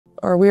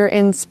We're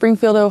in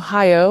Springfield,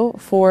 Ohio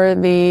for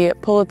the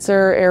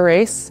Pulitzer Air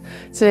Race.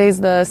 Today's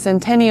the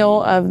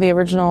centennial of the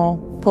original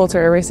Pulitzer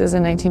Air Races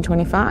in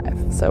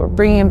 1925. So we're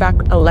bringing back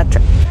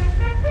electric.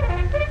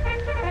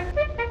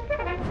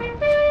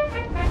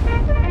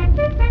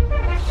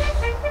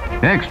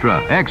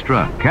 Extra,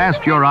 extra,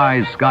 cast your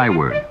eyes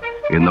skyward.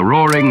 In the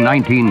roaring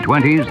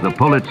 1920s, the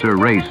Pulitzer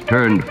race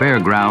turned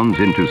fairgrounds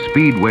into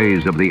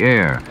speedways of the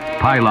air,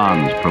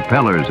 pylons,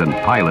 propellers, and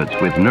pilots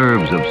with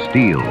nerves of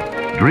steel,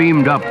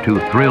 dreamed up to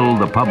thrill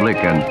the public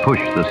and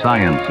push the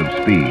science of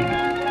speed.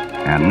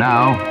 And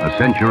now, a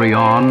century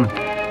on,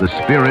 the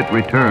spirit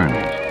returns.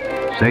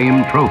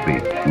 Same trophy,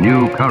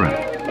 new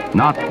current.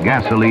 Not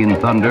gasoline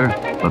thunder,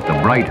 but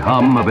the bright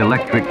hum of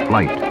electric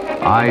flight.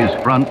 Eyes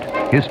front,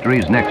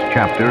 history's next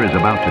chapter is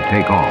about to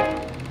take off.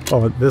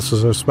 Well, this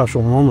is a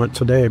special moment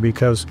today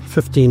because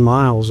 15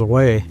 miles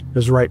away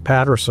is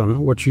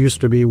Wright-Patterson, which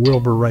used to be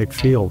Wilbur Wright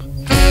Field.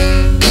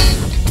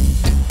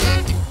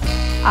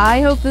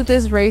 I hope that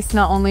this race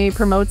not only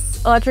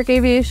promotes electric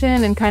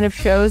aviation and kind of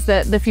shows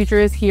that the future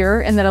is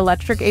here and that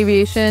electric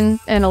aviation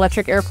and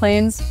electric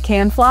airplanes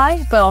can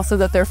fly, but also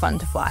that they're fun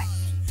to fly.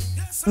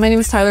 My name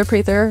is Tyler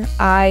Prather.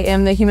 I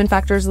am the Human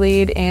Factors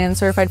Lead and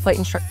Certified Flight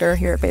Instructor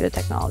here at Beta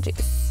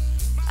Technologies.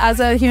 As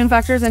a human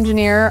factors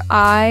engineer,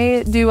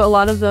 I do a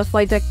lot of the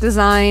flight deck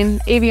design,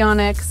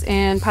 avionics,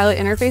 and pilot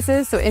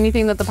interfaces. So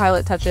anything that the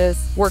pilot touches,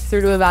 work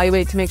through to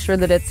evaluate to make sure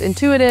that it's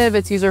intuitive,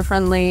 it's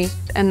user-friendly,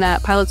 and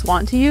that pilots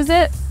want to use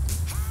it.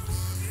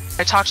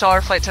 I talk to all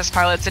our flight test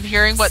pilots and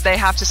hearing what they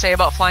have to say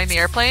about flying the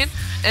airplane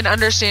and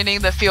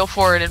understanding the feel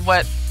for it and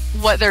what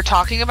they're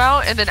talking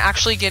about, and then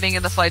actually getting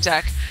in the flight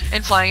deck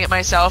and flying it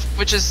myself,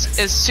 which is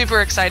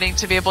super exciting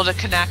to be able to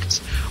connect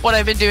what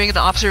I've been doing and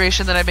the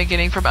observation that I've been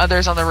getting from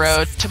others on the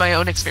road to my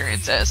own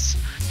experiences.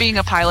 Being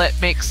a pilot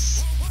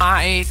makes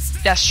my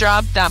desk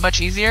job that much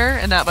easier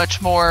and that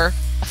much more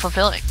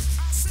fulfilling.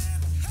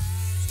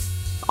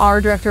 Our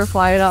director of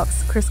flight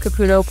ops, Chris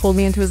Caputo, pulled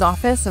me into his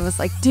office and was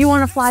like, "Do you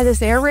want to fly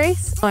this air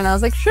race?" And I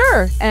was like,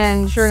 "Sure."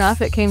 And sure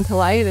enough, it came to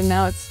light, and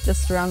now it's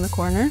just around the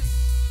corner.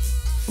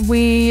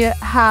 We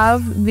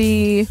have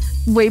the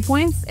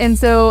waypoints, and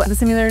so the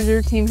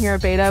simulator team here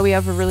at Beta, we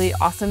have a really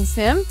awesome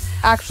sim.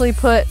 Actually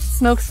put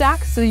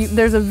smokestacks, so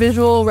there's a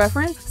visual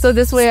reference. So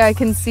this way I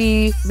can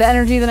see the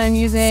energy that I'm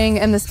using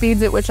and the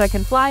speeds at which I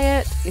can fly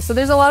it. So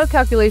there's a lot of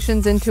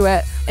calculations into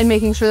it and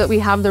making sure that we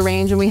have the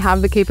range and we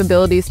have the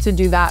capabilities to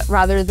do that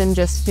rather than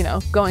just,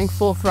 going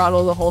full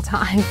throttle the whole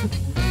time.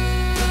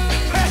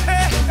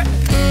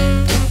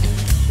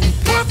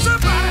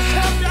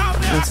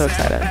 I'm so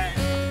excited.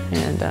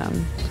 And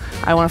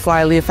I want to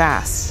fly ALIA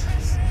fast.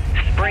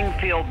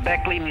 Springfield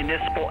Beckley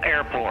Municipal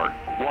Airport,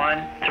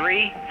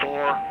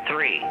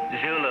 1343,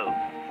 Zulu.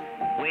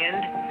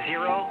 Wind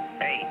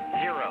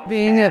 080.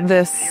 Being at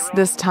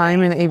this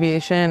time in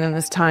aviation and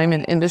this time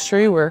in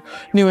industry where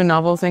new and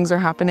novel things are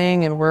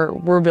happening and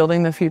we're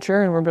building the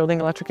future and we're building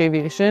electric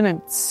aviation,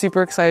 I'm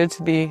super excited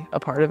to be a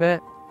part of it.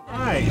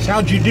 Nice.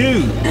 How'd you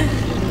do?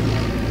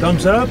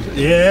 Thumbs up?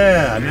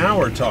 Yeah, now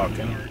we're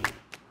talking.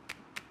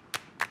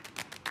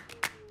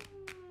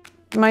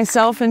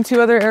 Myself and 2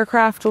 other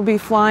aircraft will be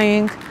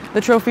flying the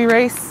trophy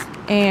race,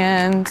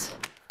 and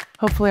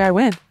hopefully I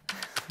win.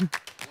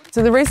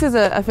 So the race is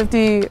a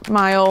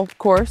 50-mile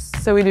course.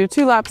 So we do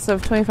 2 laps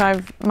of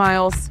 25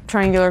 miles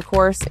triangular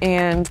course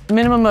and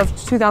minimum of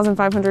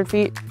 2,500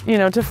 feet.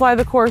 To fly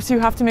the course, you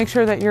have to make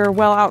sure that you're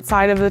well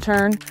outside of the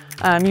turn.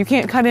 You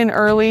can't cut in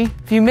early.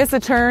 If you miss a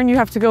turn, you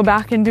have to go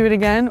back and do it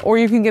again, or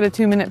you can get a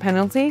 2-minute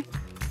penalty.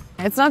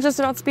 It's not just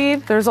about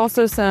speed. There's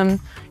also some,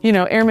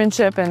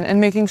 airmanship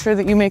and making sure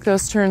that you make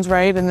those turns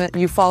right and that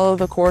you follow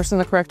the course in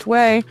the correct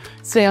way,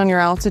 stay on your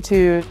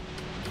altitude.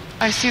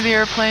 I see the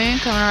airplane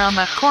coming around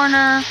that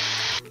corner.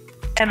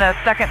 And the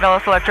second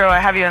Velis Electro, I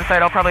have you in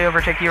sight. I'll probably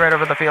overtake you right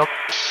over the field.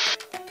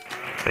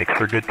 Makes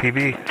for good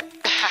TV.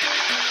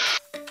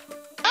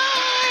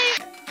 Bye!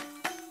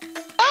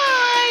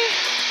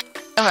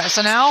 Okay,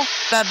 so now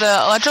that the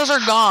Electros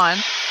are gone,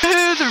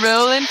 who's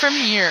rolling from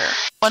here?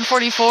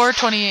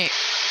 144.28.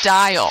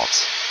 Dialed.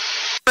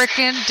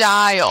 Frickin'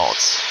 dialed.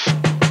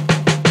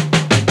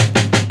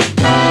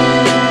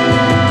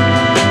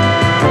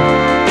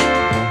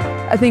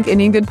 I think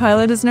any good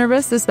pilot is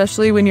nervous,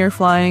 especially when you're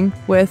flying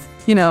with,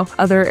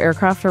 other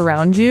aircraft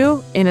around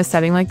you in a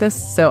setting like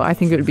this. So I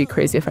think it would be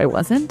crazy if I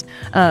wasn't.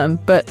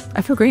 But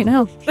I feel great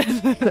now.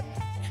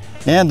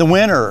 And the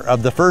winner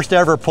of the first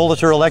ever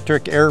Pulitzer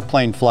electric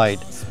airplane flight,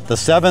 the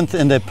 7th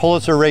in the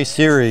Pulitzer Race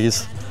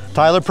Series,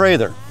 Tyler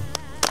Prather.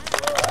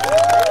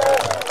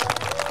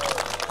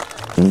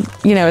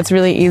 It's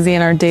really easy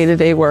in our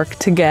day-to-day work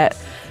to get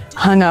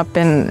hung up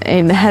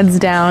and heads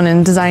down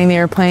and designing the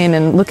airplane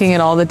and looking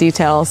at all the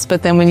details.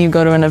 But then when you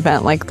go to an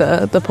event like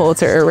the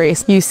Pulitzer Air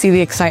Race, you see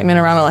the excitement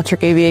around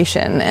electric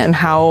aviation and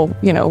how,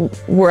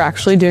 we're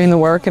actually doing the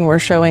work and we're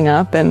showing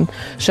up and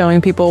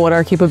showing people what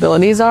our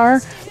capabilities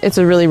are. It's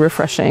a really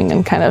refreshing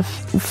and kind of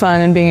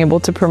fun, and being able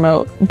to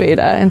promote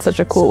Beta in such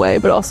a cool way,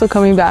 but also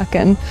coming back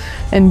and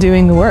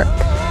doing the work.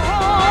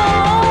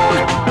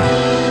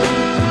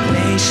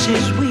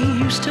 Places we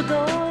used to to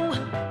go.